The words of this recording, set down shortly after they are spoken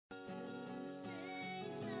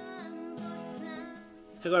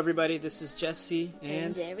Hello everybody, this is Jesse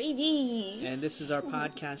and Jerry V. And this is our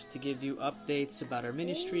podcast to give you updates about our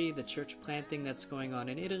ministry, the church planting that's going on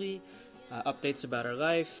in Italy, updates about our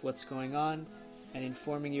life, what's going on, and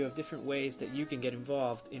informing you of different ways that you can get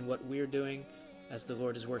involved in what we're doing as the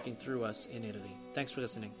Lord is working through us in Italy. Thanks for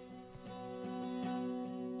listening.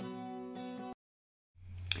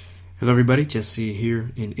 Hello everybody, Jesse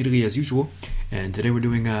here in Italy as usual, and today we're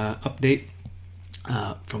doing an update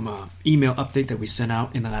from an email update that we sent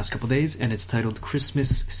out in the last couple days, and it's titled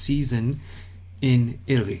Christmas Season in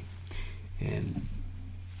Italy. And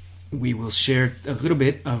we will share a little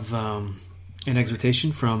bit of an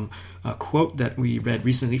exhortation from a quote that we read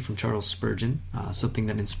recently from Charles Spurgeon, something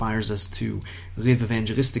that inspires us to live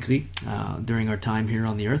evangelistically during our time here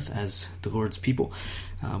on the earth as the Lord's people.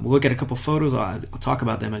 We'll look at a couple photos. I'll talk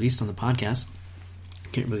about them, at least on the podcast.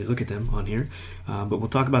 Can't really look at them on here, but we'll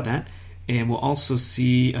talk about that. And we'll also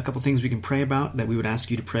see a couple things we can pray about that we would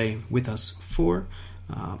ask you to pray with us for.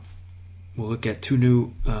 We'll look at 2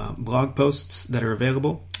 new blog posts that are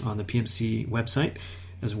available on the PMC website,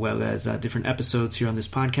 as well as different episodes here on this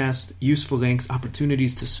podcast, useful links,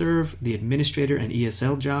 opportunities to serve, the administrator and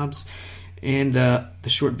ESL jobs, and the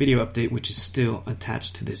short video update, which is still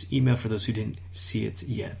attached to this email for those who didn't see it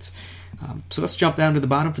yet. So let's jump down to the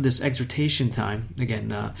bottom for this exhortation time.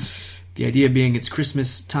 Again, the idea being it's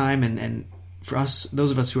Christmas time, and for us,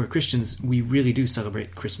 those of us who are Christians, we really do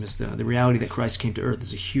celebrate Christmas. The reality that Christ came to earth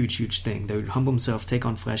is a huge, huge thing. That he would humble himself, take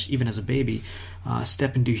on flesh, even as a baby,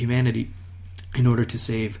 step into humanity in order to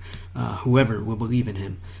save whoever will believe in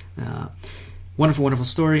him. Wonderful, wonderful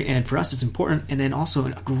story, and for us it's important, and then also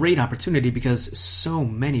a great opportunity because so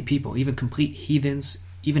many people, even complete heathens,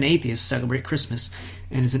 even atheists, celebrate Christmas,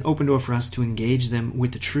 and it's an open door for us to engage them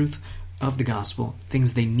with the truth of the gospel,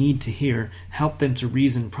 things they need to hear, help them to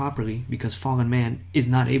reason properly, because fallen man is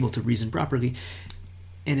not able to reason properly,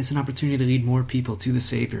 and it's an opportunity to lead more people to the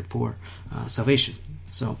Savior for salvation.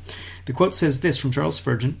 So the quote says this from Charles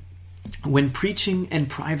Spurgeon: "When preaching and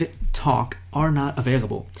private talk are not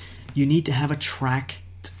available, you need to have a tract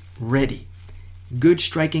ready. Good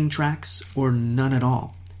striking tracts or none at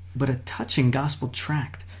all, but a touching gospel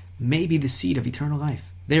tract may be the seed of eternal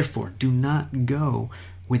life. Therefore, do not go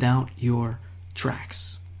without your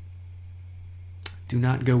tracts." Do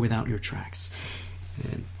not go without your tracts.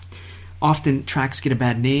 And often tracts get a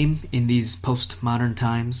bad name in these postmodern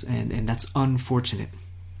times, and that's unfortunate.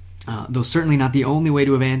 Though certainly not the only way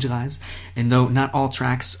to evangelize, and though not all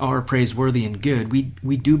tracts are praiseworthy and good,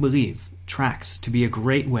 we do believe tracts to be a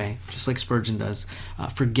great way, just like Spurgeon does,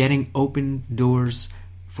 for getting open doors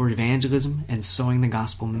for evangelism and sowing the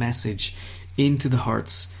gospel message into the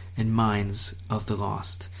hearts and minds of the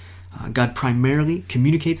lost. God primarily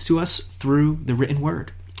communicates to us through the written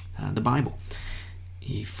word, the Bible.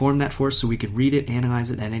 He formed that for us so we could read it,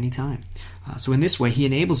 analyze it at any time. So in this way, he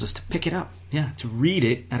enables us to pick it up, to read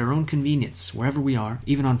it at our own convenience, wherever we are,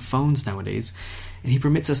 even on phones nowadays. And he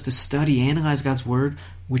permits us to study, analyze God's word,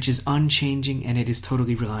 which is unchanging and it is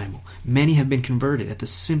totally reliable. Many have been converted at the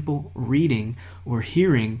simple reading or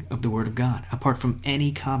hearing of the word of God, apart from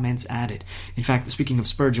any comments added. In fact, speaking of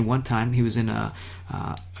Spurgeon, one time he was in a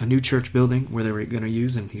new church building where they were going to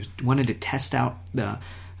use, and he wanted to test out the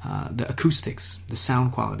acoustics, the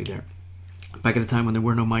sound quality there, back at a time when there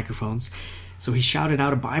were no microphones. So he shouted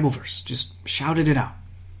out a Bible verse, just shouted it out,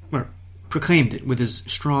 or proclaimed it with his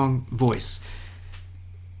strong voice.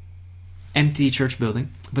 Empty church building,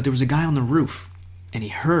 but there was a guy on the roof, and he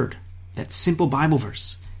heard that simple Bible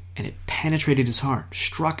verse, and it penetrated his heart,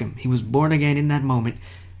 struck him. He was born again in that moment.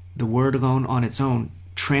 The word alone on its own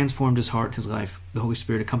transformed his heart, his life, the Holy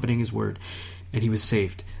Spirit accompanying his word, and he was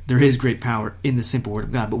saved. There is great power in the simple word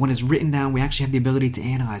of God, but when it's written down, we actually have the ability to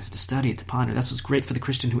analyze it, to study it, to ponder. That's what's great for the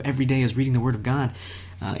Christian who every day is reading the word of God.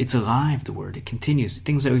 It's alive, the word. It continues.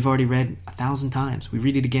 Things that we've already read 1,000 times. We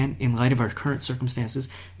read it again in light of our current circumstances,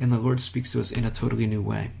 and the Lord speaks to us in a totally new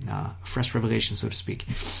way. Fresh revelation, so to speak.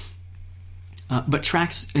 But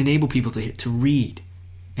tracts enable people to read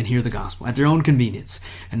and hear the gospel at their own convenience,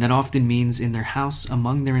 and that often means in their house,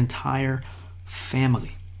 among their entire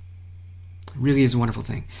family. It really is a wonderful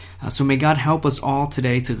thing. So may God help us all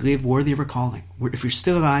today to live worthy of our calling. If you're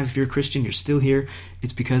still alive, if you're a Christian, you're still here,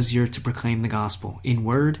 it's because you're to proclaim the gospel in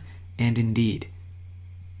word and in deed.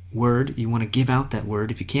 Word, you want to give out that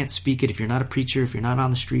word. If you can't speak it, if you're not a preacher, if you're not on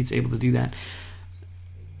the streets able to do that,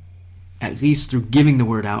 at least through giving the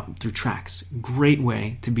word out through tracts. Great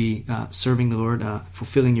way to be serving the Lord,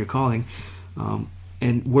 fulfilling your calling.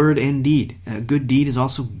 And word and deed. A good deed is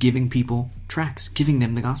also giving people tracts, giving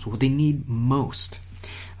them the gospel, what they need most.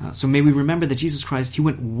 So may we remember that Jesus Christ, he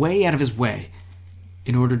went way out of his way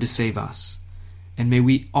in order to save us. And may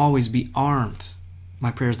we always be armed.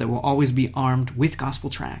 My prayer is that we'll always be armed with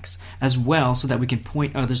gospel tracts as well, so that we can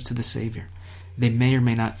point others to the Savior they may or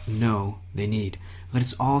may not know they need. Let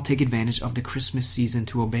us all take advantage of the Christmas season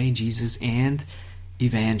to obey Jesus and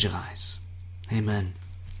evangelize. Amen.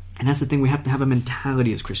 And that's the thing, we have to have a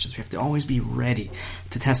mentality as Christians. We have to always be ready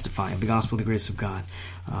to testify of the gospel of the grace of God.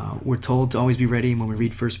 We're told to always be ready when we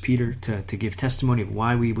read 1 Peter to give testimony of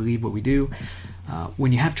why we believe what we do.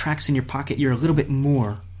 When you have tracts in your pocket, you're a little bit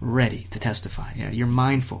more ready to testify. Yeah, you're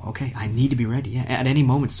mindful. Okay, I need to be ready. Yeah, at any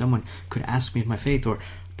moment, someone could ask me of my faith, or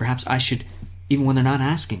perhaps I should, even when they're not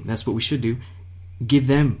asking, that's what we should do, give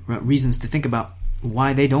them reasons to think about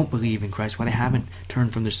why they don't believe in Christ, why they haven't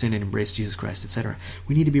turned from their sin and embraced Jesus Christ, etc.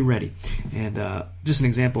 We need to be ready. And just an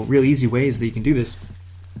example, real easy ways that you can do this.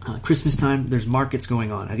 Christmas time, there's markets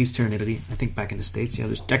going on, at least here in Italy. I think back in the States,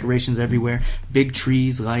 there's decorations everywhere, big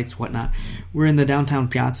trees, lights, whatnot. We're in the downtown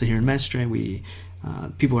piazza here in Mestre.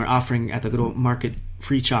 People are offering at the little market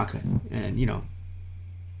free chocolate. And,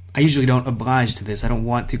 I usually don't oblige to this. I don't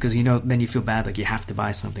want to, because, then you feel bad, like you have to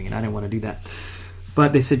buy something, and I didn't want to do that.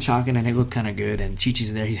 But they said chocolate, and it looked kind of good, and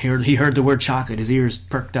Chi-Chi's there. He heard the word chocolate. His ears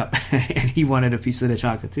perked up, and he wanted a piece of the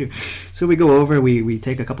chocolate, too. So we go over, we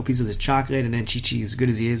take a couple pieces of the chocolate, and then Chi-Chi, as good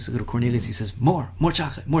as he is, little Cornelius, he says, more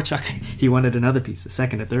chocolate, more chocolate. He wanted another piece, a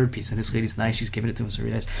second, a third piece, and this lady's nice. She's giving it to him, so he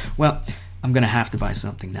realized, well, I'm going to have to buy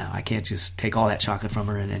something now. I can't just take all that chocolate from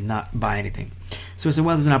her and not buy anything. So I said,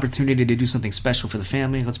 well, there's an opportunity to do something special for the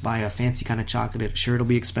family. Let's buy a fancy kind of chocolate. Sure, it'll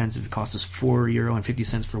be expensive. It costs us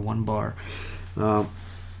 €4.50 for one bar.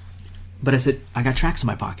 But I said, I got tracts in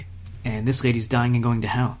my pocket, and this lady's dying and going to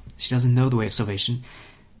hell. She doesn't know the way of salvation.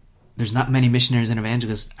 There's not many missionaries and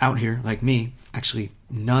evangelists out here like me. Actually,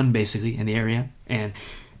 none, basically, in the area. And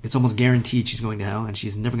it's almost guaranteed she's going to hell, and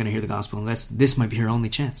she's never going to hear the gospel unless this might be her only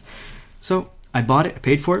chance. So I bought it, I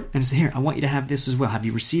paid for it, and I said, here, I want you to have this as well. Have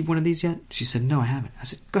you received one of these yet? She said, no, I haven't. I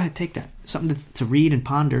said, go ahead, take that. Something to read and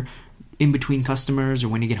ponder in between customers or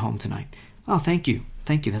when you get home tonight. Oh, thank you.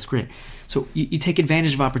 Thank you. That's great. So you take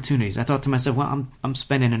advantage of opportunities. I thought to myself, well, I'm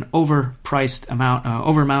spending an over amount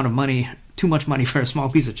of money, too much money for a small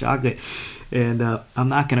piece of chocolate, and I'm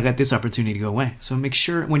not going to let this opportunity go away. So make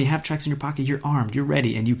sure when you have tracts in your pocket, you're armed, you're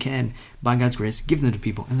ready, and you can, by God's grace, give them to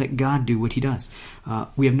people and let God do what He does.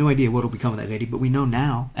 We have no idea what will become of that lady, but we know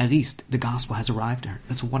now, at least, the gospel has arrived to her.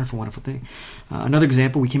 That's a wonderful, wonderful thing. Another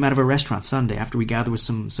example, we came out of a restaurant Sunday after we gathered with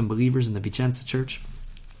some believers in the Vicenza church.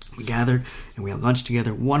 We gathered and we had lunch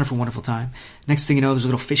together. Wonderful, wonderful time. Next thing you know, there's a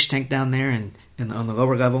little fish tank down there and on the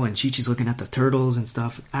lower level, and Chi-Chi's looking at the turtles and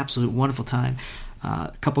stuff. Absolute wonderful time.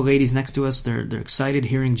 A couple ladies next to us, they're excited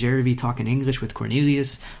hearing Jerry V talk in English with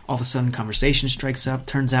Cornelius. All of a sudden, conversation strikes up.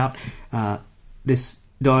 Turns out this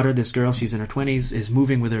girl, she's in her 20s, is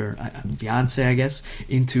moving with her fiance, I guess,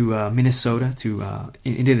 into Minnesota,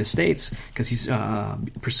 into the States, because he's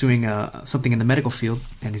pursuing something in the medical field,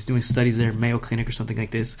 and he's doing studies there, Mayo Clinic or something like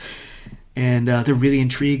this. And they're really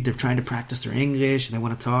intrigued. They're trying to practice their English, and they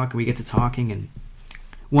want to talk, and we get to talking, and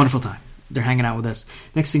wonderful time. They're hanging out with us.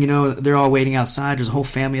 Next thing you know, they're all waiting outside. There's a whole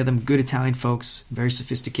family of them, good Italian folks, very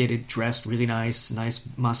sophisticated, dressed really nice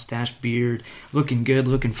mustache, beard, looking good,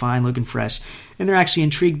 looking fine, looking fresh. And they're actually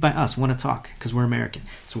intrigued by us, want to talk, because we're American.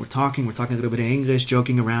 So we're talking a little bit of English,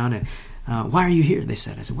 joking around, and why are you here, they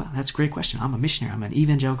said. I said, well, that's a great question. I'm a missionary. I'm an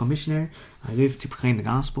evangelical missionary. I live to proclaim the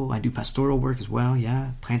gospel. I do pastoral work as well,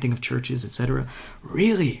 planting of churches, etc.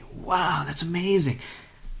 Really? Wow, that's amazing.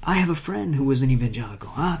 I have a friend who was an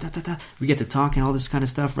evangelical. We get to talk and all this kind of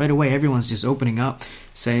stuff. Right away, everyone's just opening up,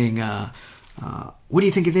 saying, what do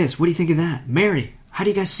you think of this? What do you think of that? Mary, how do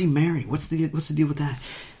you guys see Mary? What's the deal with that?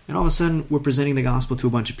 And all of a sudden, we're presenting the gospel to a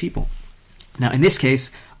bunch of people. Now, in this case,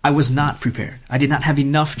 I was not prepared. I did not have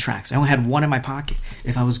enough tracts. I only had one in my pocket.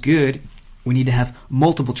 If I was good, we need to have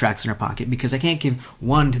multiple tracts in our pocket, because I can't give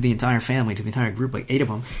one to the entire family, to the entire group, like 8 of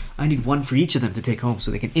them. I need one for each of them to take home so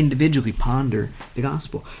they can individually ponder the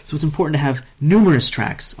gospel. So it's important to have numerous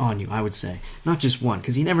tracts on you, I would say. Not just one,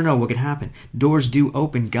 because you never know what could happen. Doors do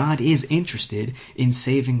open. God is interested in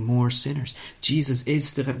saving more sinners. Jesus is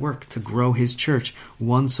still at work to grow His church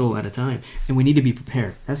one soul at a time. And we need to be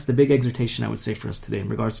prepared. That's the big exhortation I would say for us today in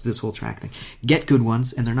regards to this whole tract thing. Get good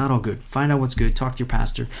ones, and they're not all good. Find out what's good. Talk to your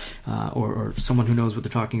pastor or someone who knows what they're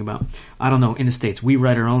talking about. I don't know. In the States, we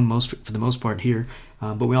write our own for the most part here,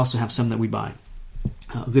 but we also have some that we buy.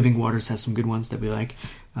 Living Waters has some good ones that we like.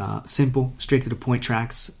 Simple, straight to the point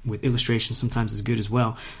tracts with illustrations sometimes is good as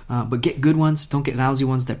well. But get good ones. Don't get lousy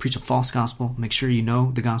ones that preach a false gospel. Make sure you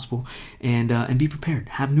know the gospel and be prepared.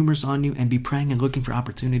 Have numerous on you and be praying and looking for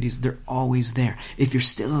opportunities. They're always there. If you're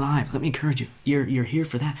still alive, let me encourage you. You're here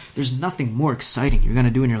for that. There's nothing more exciting you're going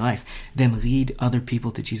to do in your life than lead other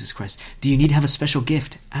people to Jesus Christ. Do you need to have a special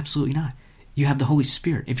gift? Absolutely not. You have the Holy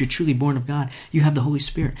Spirit. If you're truly born of God, you have the Holy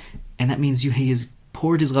Spirit. And that means He has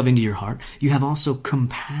poured His love into your heart. You have also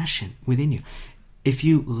compassion within you. If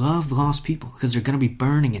you love lost people, because they're going to be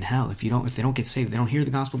burning in hell if they don't get saved, they don't hear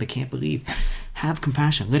the gospel, they can't believe, have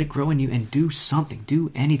compassion. Let it grow in you and do something.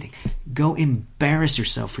 Do anything. Go embarrass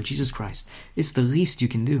yourself for Jesus Christ. It's the least you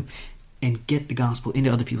can do. And get the gospel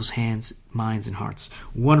into other people's hands, minds, and hearts.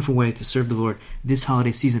 Wonderful way to serve the Lord this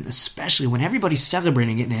holiday season, especially when everybody's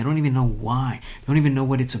celebrating it and they don't even know why. They don't even know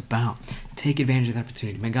what it's about. Take advantage of that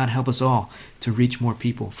opportunity. May God help us all to reach more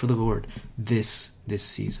people for the Lord this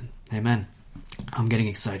season. Amen. I'm getting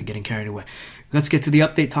excited, getting carried away. Let's get to the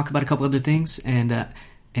update, talk about a couple other things. And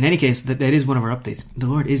in any case, that is one of our updates. The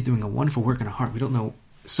Lord is doing a wonderful work in our heart. We don't know.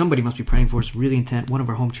 Somebody must be praying for us, really intent. One of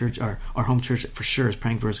our home church, our home church for sure, is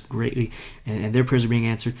praying for us greatly, and their prayers are being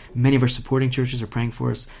answered. Many of our supporting churches are praying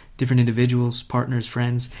for us, different individuals, partners,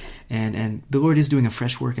 friends, and the Lord is doing a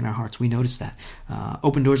fresh work in our hearts. We notice that.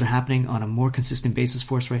 Open doors are happening on a more consistent basis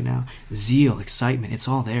for us right now. Zeal, excitement, it's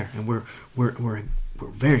all there, and we're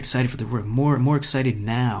very excited for the work. More excited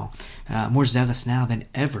now, more zealous now than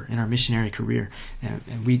ever in our missionary career.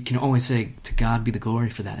 And we can always say, to God be the glory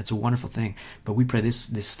for that. It's a wonderful thing. But we pray this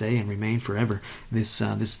stay and remain forever. This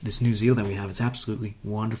new zeal that we have, it's absolutely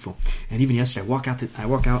wonderful. And even yesterday, I walk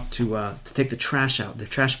out to take the trash out. The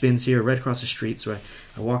trash bins here right across the street. So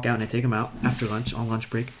I walk out and I take them out after lunch, on lunch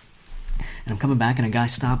break. And I'm coming back and a guy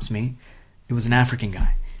stops me. It was an African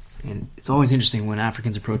guy. And it's always interesting when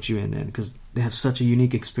Africans approach you, and because they have such a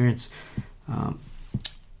unique experience.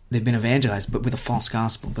 They've been evangelized, but with a false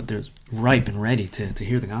gospel, but they're ripe and ready to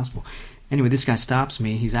hear the gospel. Anyway, this guy stops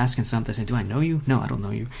me. He's asking something. I say, "Do I know you?" "No, I don't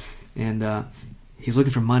know you." And he's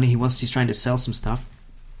looking for money. He's trying to sell some stuff.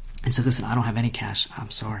 And said, "Listen, I don't have any cash.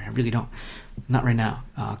 I'm sorry, I really don't. Not right now.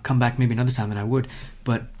 Come back maybe another time, and I would.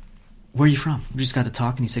 But where are you from?" We just got to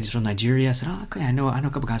talking. He said he's from Nigeria. I said, "Oh, okay, I know a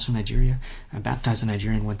couple guys from Nigeria. I baptized a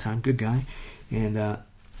Nigerian one time. Good guy." And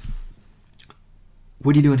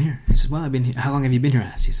 "What are you doing here?" He said, "Well, I've been here. How long have you been here?" I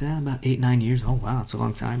asked. He said, "About 8-9 years." "Oh, wow, it's a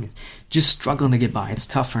long time." Just struggling to get by. It's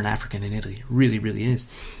tough for an African in Italy. It really, really is.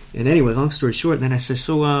 And anyway, long story short, then I said,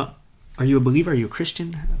 "So, are you a believer? Are you a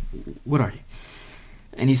Christian? What are you?"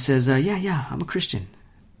 And he says, yeah, I'm a Christian.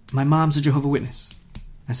 My mom's a Jehovah's Witness."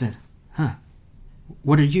 I said, "Huh,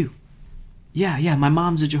 what are you?" Yeah, my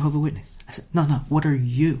mom's a Jehovah's Witness." I said, No, what are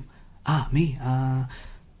you?" Me,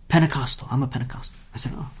 Pentecostal. I'm a Pentecostal." I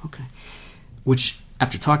said, "Oh, okay." Which,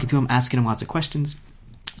 after talking to him, asking him lots of questions,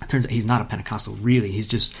 it turns out he's not a Pentecostal, really. He's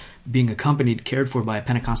just being accompanied, cared for by a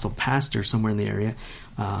Pentecostal pastor somewhere in the area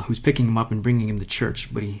who's picking him up and bringing him to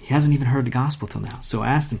church. But he hasn't even heard the gospel till now. So I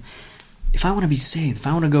asked him, if I want to be saved, if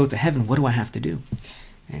I want to go to heaven, what do I have to do?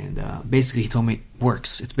 And basically he told me,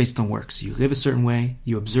 works. It's based on works. You live a certain way,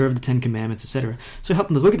 you observe the 10 Commandments, etc. So I helped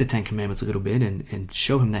him to look at the 10 Commandments a little bit and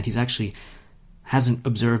show him that he's actually hasn't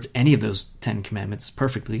observed any of those 10 Commandments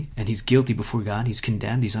perfectly, and he's guilty before God. He's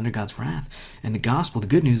condemned. He's under God's wrath. And the gospel, the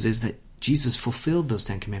good news is that Jesus fulfilled those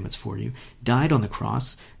 10 Commandments for you, died on the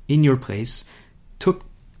cross in your place, took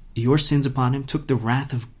your sins upon him, took the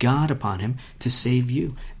wrath of God upon him to save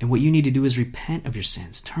you. And what you need to do is repent of your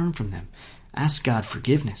sins, turn from them, ask God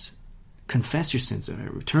forgiveness, confess your sins,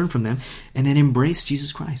 return from them, and then embrace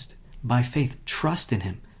Jesus Christ by faith. Trust in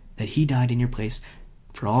him, that he died in your place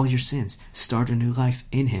for all your sins. Start a new life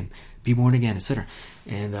in him. Be born again, etc.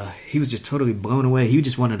 And he was just totally blown away. He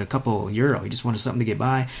just wanted a couple euro. He just wanted something to get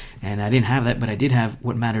by. And I didn't have that, but I did have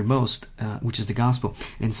what mattered most, which is the gospel.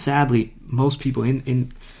 And sadly, most people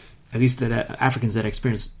in at least that Africans that I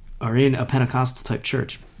experienced, are in a Pentecostal type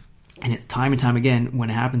church. And it's time and time again, when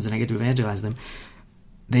it happens and I get to evangelize them,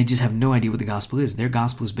 they just have no idea what the gospel is. Their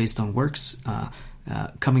gospel is based on works.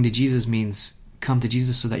 Coming to Jesus means come to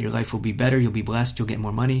Jesus so that your life will be better, you'll be blessed, you'll get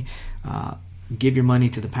more money. Give your money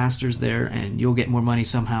to the pastors there and you'll get more money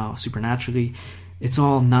somehow supernaturally. It's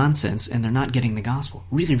all nonsense, and they're not getting the gospel.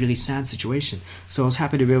 Really, really sad situation. So I was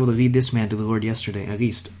happy to be able to lead this man to the Lord yesterday, at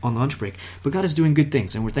least on lunch break. But God is doing good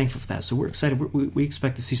things, and we're thankful for that. So we're excited. We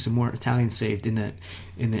expect to see some more Italians saved in the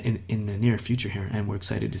near future here, and we're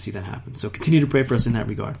excited to see that happen. So continue to pray for us in that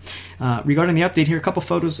regard. Regarding the update here, a couple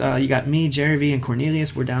photos. You got me, Jerry V, and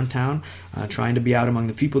Cornelius. We're downtown, trying to be out among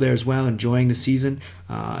the people there as well, enjoying the season,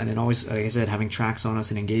 and then always, like I said, having tracks on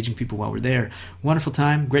us and engaging people while we're there. Wonderful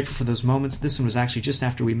time. Grateful for those moments. This one was actually actually just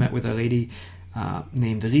after we met with a lady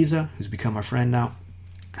named Elisa, who's become our friend now.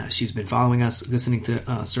 She's been following us, listening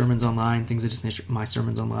to sermons online, things of this nature, my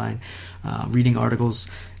sermons online, reading articles,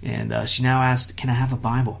 and she now asked, can I have a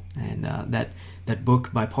Bible? And that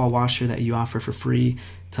book by Paul Washer that you offer for free,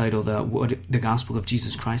 titled The Gospel of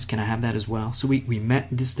Jesus Christ, can I have that as well? So we met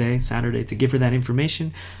this day, Saturday, to give her that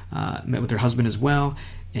information, met with her husband as well,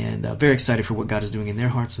 and very excited for what God is doing in their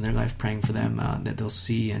hearts and their life, praying for them that they'll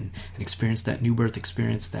see and experience that new birth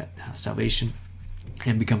experience, that salvation,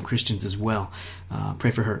 and become Christians as well. Pray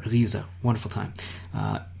for her, Elisa. Wonderful time.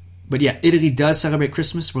 But yeah, Italy does celebrate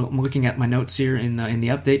Christmas. I'm looking at my notes here in the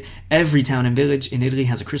update. Every town and village in Italy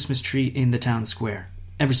has a Christmas tree in the town square.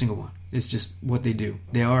 Every single one. It's just what they do.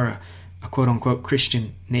 They are a quote-unquote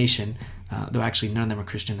Christian nation, though actually none of them are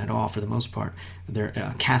Christian at all for the most part. They're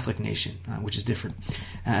a Catholic nation, which is different.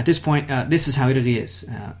 At this point, this is how Italy is.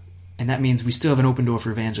 And that means we still have an open door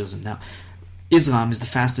for evangelism. Now, Islam is the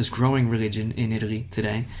fastest growing religion in Italy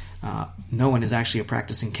today. No one is actually a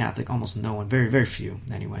practicing Catholic, almost no one, very, very few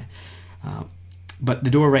anyway. But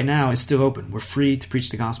the door right now is still open. We're free to preach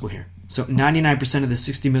the gospel here. So 99% of the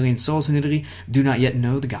 60 million souls in Italy do not yet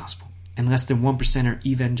know the gospel, and less than 1% are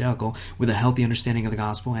evangelical with a healthy understanding of the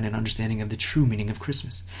gospel and an understanding of the true meaning of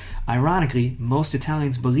Christmas. Ironically, most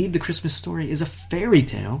Italians believe the Christmas story is a fairy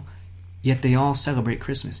tale, yet they all celebrate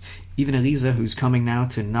Christmas. Even Elisa, who's coming now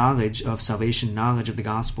to knowledge of salvation, knowledge of the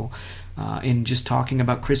gospel, in just talking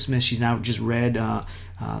about Christmas, she's now just read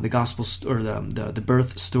the gospel or the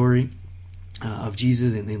birth story of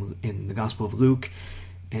Jesus in the Gospel of Luke,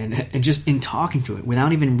 and just in talking to it,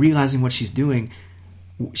 without even realizing what she's doing,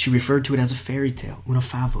 she referred to it as a fairy tale, una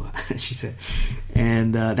favola, she said.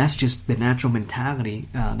 And that's just the natural mentality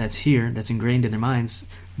that's here, that's ingrained in their minds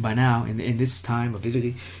by now, in this time of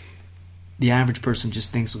Italy. The average person just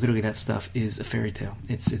thinks literally that stuff is a fairy tale.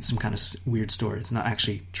 It's some kind of weird story. It's not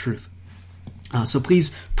actually truth. So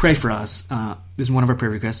please pray for us. This is one of our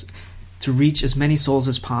prayer requests, to reach as many souls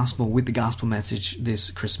as possible with the gospel message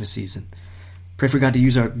this Christmas season. Pray for God to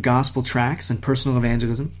use our gospel tracts and personal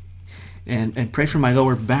evangelism. And pray for my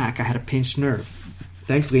lower back. I had a pinched nerve.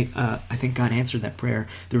 Thankfully, I think God answered that prayer.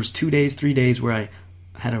 There was 3 days where I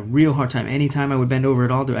had a real hard time. Anytime I would bend over at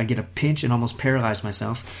all, I'd get a pinch and almost paralyze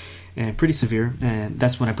myself. And pretty severe. And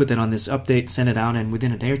that's when I put that on this update, sent it out, and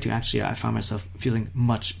within a day or two, actually, I found myself feeling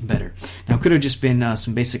much better. Now, it could have just been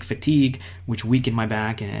some basic fatigue, which weakened my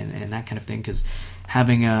back and that kind of thing, because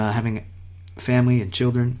having family and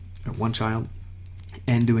children, or one child,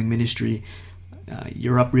 and doing ministry,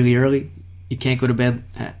 you're up really early. You can't go to bed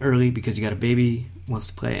early because you got a baby wants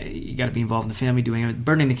to play. You got to be involved in the family, doing everything.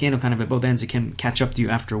 Burning the candle kind of at both ends. It can catch up to you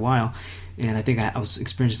after a while. And I think I was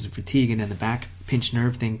experiencing some fatigue, and then the back pinched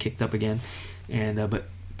nerve thing kicked up again. And but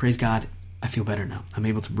praise God, I feel better now. I'm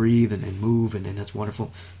able to breathe and move, and that's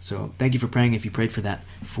wonderful. So thank you for praying if you prayed for that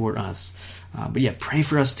for us. But yeah, pray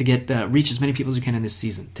for us to get reach as many people as we can in this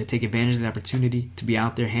season, to take advantage of the opportunity to be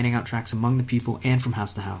out there handing out tracts among the people and from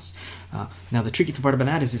house to house. Now the tricky part about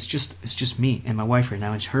that is it's just me and my wife right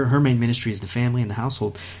now, and her main ministry is the family and the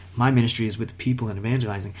household. My ministry is with the people and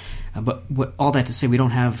evangelizing. But all that to say, we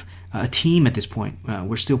don't have a team at this point.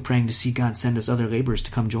 We're still praying to see God send us other laborers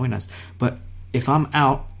to come join us. But if I'm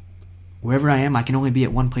out, wherever I am, I can only be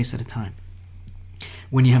at one place at a time.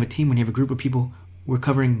 When you have a team, when you have a group of people, we're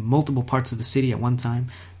covering multiple parts of the city at one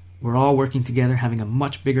time. We're all working together, having a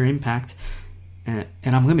much bigger impact, and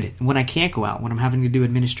I'm limited. When I can't go out, when I'm having to do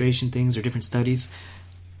administration things or different studies,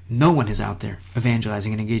 no one is out there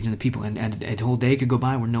evangelizing and engaging the people, and a whole day could go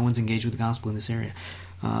by where no one's engaged with the gospel in this area.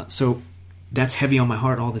 So that's heavy on my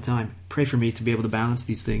heart all the time. Pray for me to be able to balance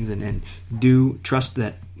these things and do trust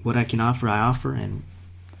that what I can offer, I offer, and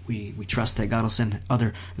we trust that God will send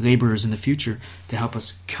other laborers in the future to help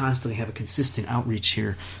us constantly have a consistent outreach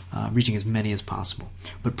here, reaching as many as possible.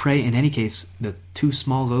 But pray, in any case, the 2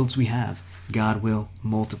 small loaves we have, God will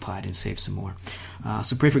multiply it and save some more.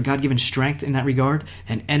 So pray for God-given strength in that regard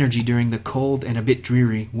and energy during the cold and a bit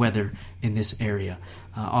dreary weather in this area.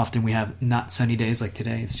 Often we have not sunny days like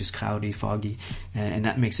today. It's just cloudy, foggy, and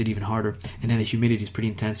that makes it even harder. And then the humidity is pretty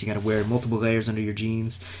intense. You got to wear multiple layers under your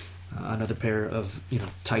jeans, another pair of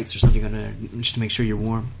tights or something under just to make sure you're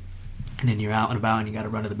warm. And then you're out and about and you got to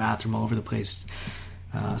run to the bathroom all over the place.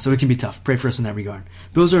 So it can be tough. Pray for us in that regard.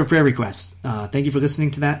 Those are our prayer requests. Thank you for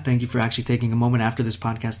listening to that. Thank you for actually taking a moment after this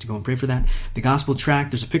podcast to go and pray for that. The gospel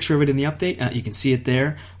tract, there's a picture of it in the update. You can see it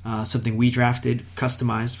there. Something we drafted,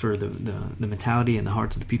 customized for the mentality and the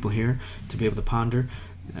hearts of the people here to be able to ponder.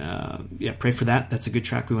 Pray for that. That's a good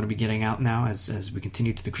track we want to be getting out now as we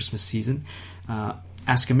continue to the Christmas season.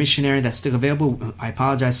 Ask a Missionary that's still available. I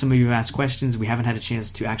apologize, some of you have asked questions. We haven't had a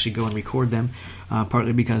chance to actually go and record them,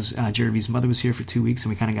 partly because Jerry V's mother was here for 2 weeks and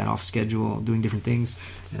we kind of got off schedule doing different things,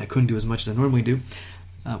 and I couldn't do as much as I normally do,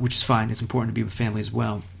 which is fine. It's important to be with family as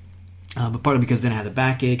well. But partly because then I had a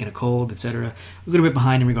backache and a cold, etc. A little bit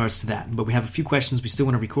behind in regards to that. But we have a few questions we still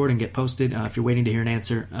want to record and get posted. If you're waiting to hear an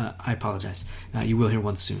answer, I apologize. You will hear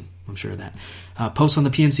one soon. I'm sure of that. Posts on the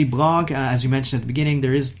PMC blog, as we mentioned at the beginning,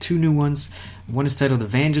 there is 2 new ones. One is titled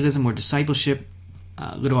Evangelism or Discipleship.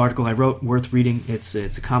 Little article I wrote, worth reading. It's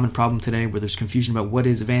a common problem today where there's confusion about what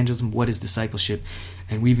is evangelism, what is discipleship.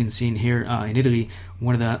 And we've even seen here in Italy,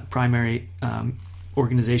 one of the primary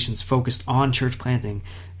organizations focused on church planting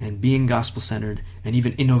and being gospel-centered and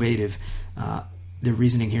even innovative. Their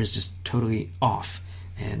reasoning here is just totally off.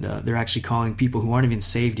 And they're actually calling people who aren't even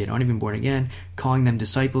saved yet, aren't even born again, calling them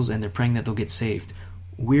disciples, and they're praying that they'll get saved.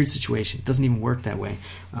 Weird situation. It doesn't even work that way,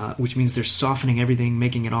 which means they're softening everything,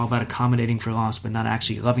 making it all about accommodating for lost, but not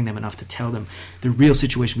actually loving them enough to tell them the real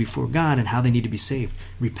situation before God and how they need to be saved.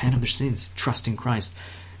 Repent of their sins. Trust in Christ.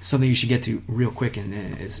 Something you should get to real quick, and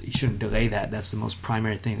you shouldn't delay that. That's the most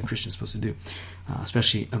primary thing a Christian's supposed to do,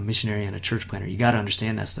 especially a missionary and a church planter. You got to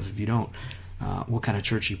understand that stuff. If you don't, what kind of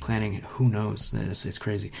church are you planning? Who knows? It's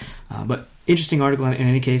crazy. But interesting article in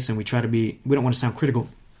any case, and we don't want to sound critical,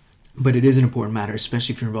 but it is an important matter,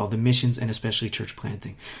 especially if you're involved in missions and especially church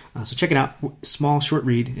planting. So check it out. Small, short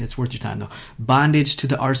read. It's worth your time, though. Bondage to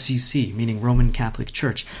the RCC, meaning Roman Catholic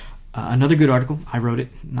Church. Another good article. I wrote it.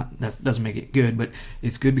 That doesn't make it good, but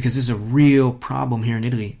it's good because this is a real problem here in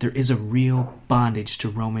Italy. There is a real bondage to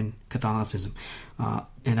Roman Catholicism.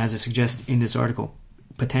 And as I suggest in this article,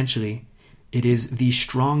 potentially it is the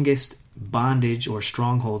strongest bondage or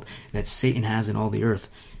stronghold that Satan has in all the earth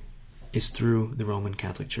is through the Roman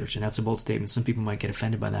Catholic Church. And that's a bold statement. Some people might get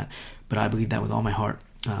offended by that, but I believe that with all my heart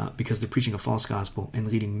because they're preaching a false gospel and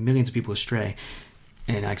leading millions of people astray.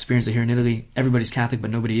 And I experienced it here in Italy. Everybody's Catholic, but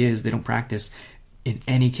nobody is. They don't practice. In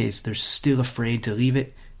any case, they're still afraid to leave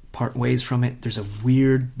it, part ways from it. There's a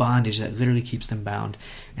weird bondage that literally keeps them bound.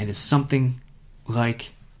 And it's something like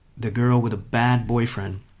the girl with a bad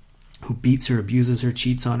boyfriend who beats her, abuses her,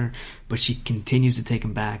 cheats on her, but she continues to take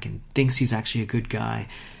him back and thinks he's actually a good guy.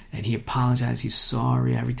 And he apologizes, he's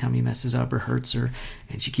sorry every time he messes up or hurts her.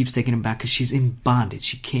 And she keeps taking him back because she's in bondage.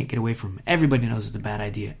 She can't get away from him. Everybody knows it's a bad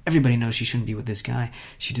idea. Everybody knows she shouldn't be with this guy.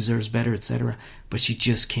 She deserves better, etc. But she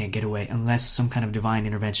just can't get away unless some kind of divine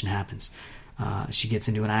intervention happens. She gets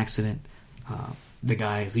into an accident. The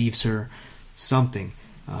guy leaves her. Something.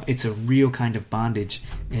 It's a real kind of bondage.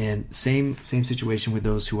 And same situation with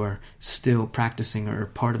those who are still practicing or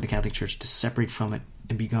part of the Catholic Church. To separate from it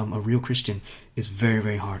and become a real Christian is very,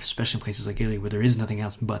 very hard, especially in places like Italy where there is nothing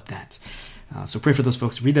else but that. So pray for those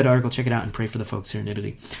folks. Read that article, check it out, and pray for the folks here in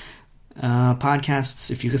Italy.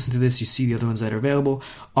 Podcasts, if you listen to this, you see the other ones that are available.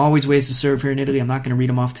 Always ways to serve here in Italy. I'm not going to read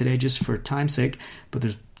them off today just for time's sake, but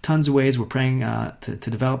there's tons of ways. We're praying to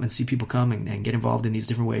develop and see people come and get involved in these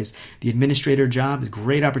different ways. The administrator job is a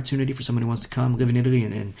great opportunity for someone who wants to come, live in Italy,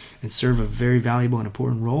 and serve a very valuable and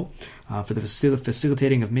important role for the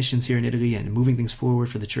facilitating of missions here in Italy and moving things forward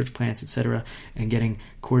for the church plants, etc., and getting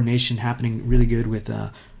coordination happening really good with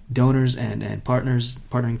donors and partners,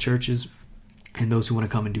 partnering churches, and those who want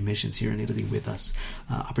to come and do missions here in Italy with us.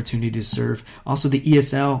 Opportunity to serve. Also, the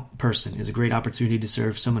ESL person is a great opportunity to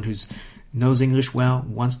serve. Someone who's knows English well,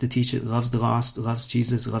 wants to teach it, loves the lost, loves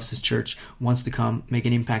Jesus, loves his church, wants to come, make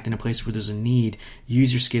an impact in a place where there's a need.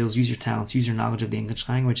 Use your skills, use your talents, use your knowledge of the English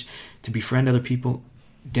language to befriend other people,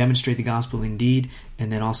 demonstrate the gospel in deed, and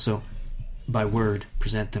then also by word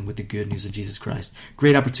present them with the good news of Jesus Christ.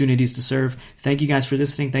 Great opportunities to serve. Thank you guys for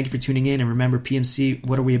listening. Thank you for tuning in. And remember, PMC,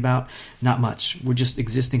 what are we about? Not much. We're just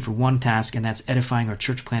existing for one task, and that's edifying our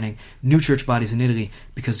church planting, new church bodies in Italy,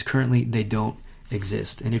 because currently they don't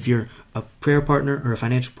exist. And if you're a prayer partner or a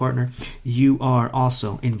financial partner, you are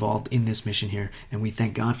also involved in this mission here, and we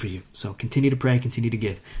thank God for you. So continue to pray, continue to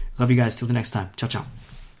give. Love you guys. Till the next time. Ciao, ciao.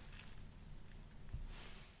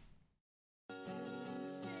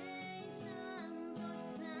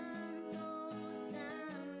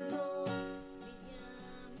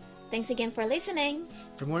 Thanks again for listening.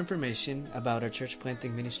 For more information about our church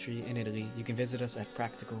planting ministry in Italy, you can visit us at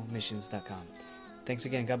practicalmissions.com. Thanks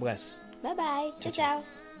again. God bless. Bye-bye. Ciao, ciao.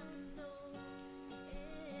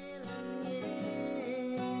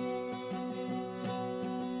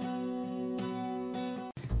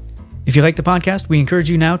 If you like the podcast, we encourage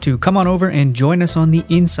you now to come on over and join us on the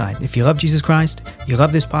inside. If you love Jesus Christ, you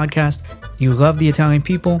love this podcast, you love the Italian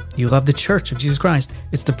people, you love the Church of Jesus Christ,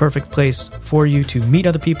 it's the perfect place for you to meet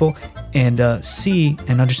other people and see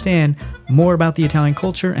and understand more about the Italian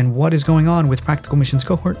culture and what is going on with Practical Missions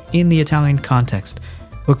Cohort in the Italian context.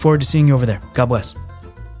 Look forward to seeing you over there. God bless.